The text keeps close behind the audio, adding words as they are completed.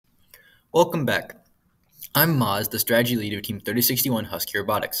Welcome back. I'm Maz, the strategy lead of Team 3061 Huskie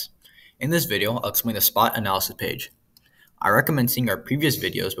Robotics. In this video, I'll explain the spot analysis page. I recommend seeing our previous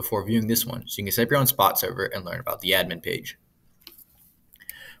videos before viewing this one so you can set up your own spot server and learn about the admin page.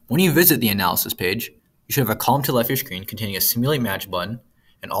 When you visit the analysis page, you should have a column to the left of your screen containing a simulate match button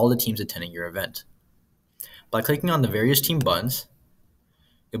and all the teams attending your event. By clicking on the various team buttons,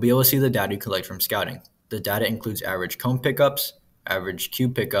 you'll be able to see the data you collect from scouting. The data includes average cone pickups, average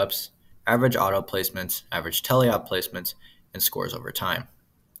cube pickups, average auto placements, average teleop placements, and scores over time.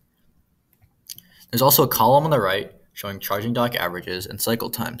 There's also a column on the right showing charging dock averages and cycle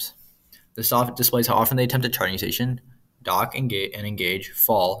times. This displays how often they attempt a charging station, dock and engage,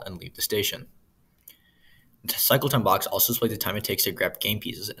 fall, and leave the station. The cycle time box also displays the time it takes to grab game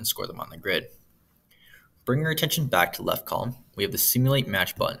pieces and score them on the grid. Bringing our attention back to the left column, we have the simulate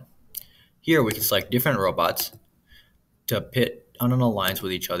match button. Here we can select different robots to pit on an alliance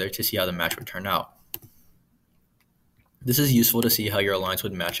with each other to see how the match would turn out. This is useful to see how your alliance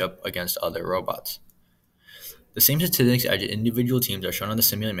would match up against other robots. The same statistics as individual teams are shown on the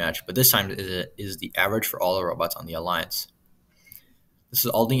simulate match, but this time is the average for all the robots on the alliance. This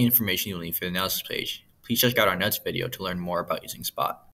is all the information you'll need for the analysis page. Please check out our next video to learn more about using Spot.